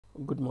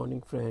Good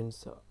morning,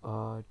 friends.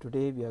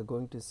 Today we are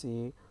going to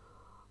see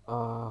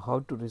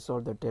how to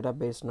resolve the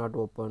database not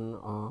open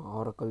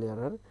Oracle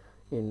error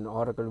in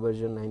Oracle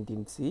version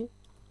 19c.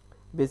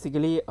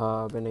 Basically,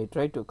 when I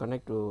try to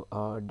connect to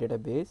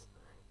database,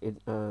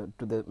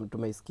 to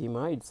my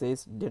schema, it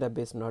says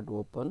database not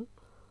open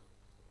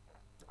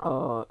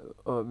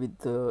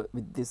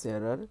with this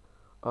error.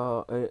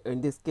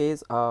 In this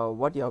case,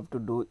 what you have to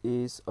do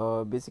is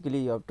basically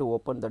you have to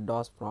open the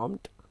DOS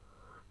prompt,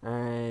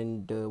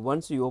 and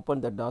once you open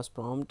the DOS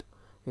prompt,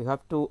 you have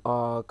to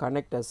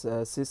connect as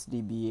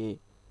sysdba.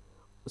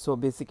 So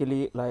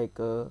basically, like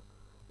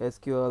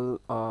sql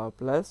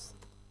plus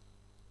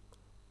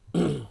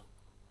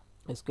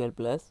sql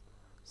plus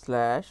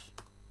slash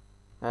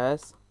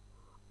as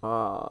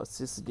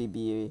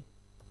sysdba.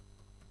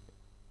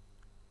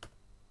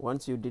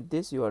 Once you did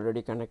this, you are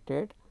already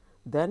connected.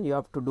 Then you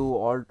have to do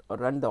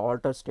run the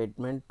alter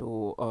statement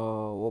to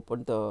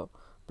open the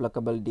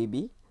pluggable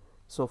db.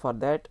 So for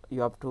that you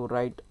have to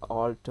write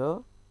alter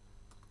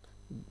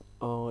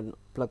on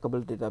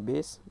pluggable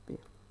database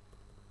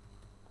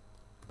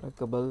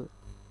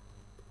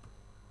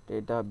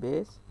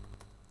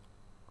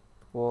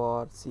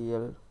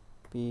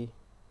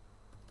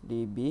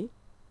orclpdb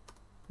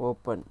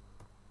open.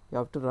 You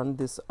have to run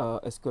this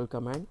SQL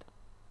command.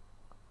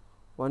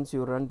 Once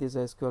you run this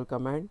SQL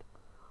command,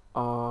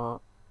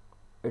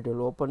 it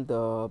will open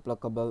the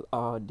pluggable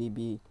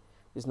db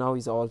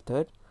is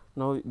altered.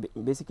 Now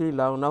basically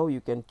now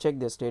you can check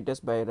the status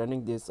by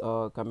running this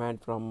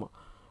command from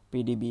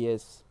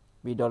pdbs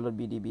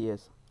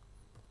 $pdbs.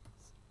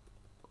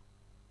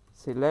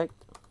 Select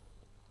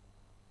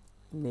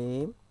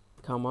name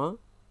comma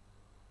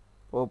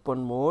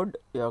open mode.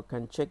 You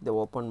can check the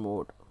open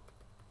mode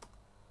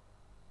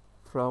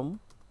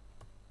from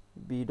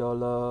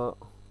 $pdbs.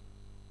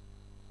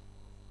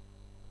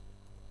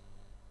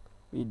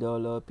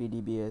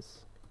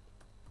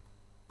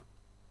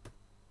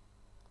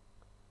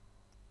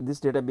 This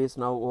database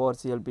now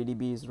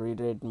orclpdb is read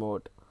write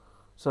mode.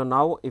 So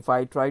now if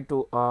I try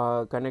to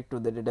connect to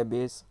the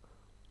database,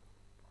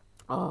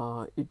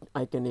 I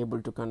can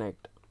able to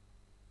connect.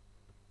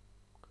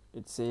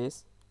 It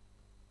says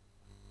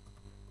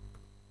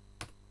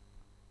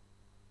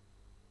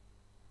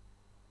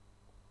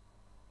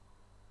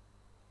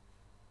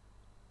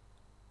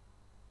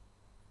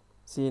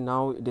see,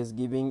 now it is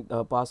giving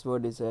the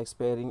password is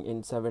expiring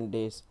in 7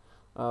 days.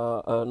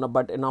 No,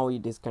 but now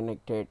it is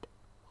connected.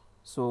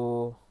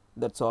 So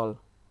that's all.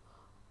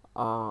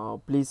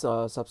 Please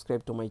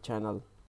subscribe to my channel.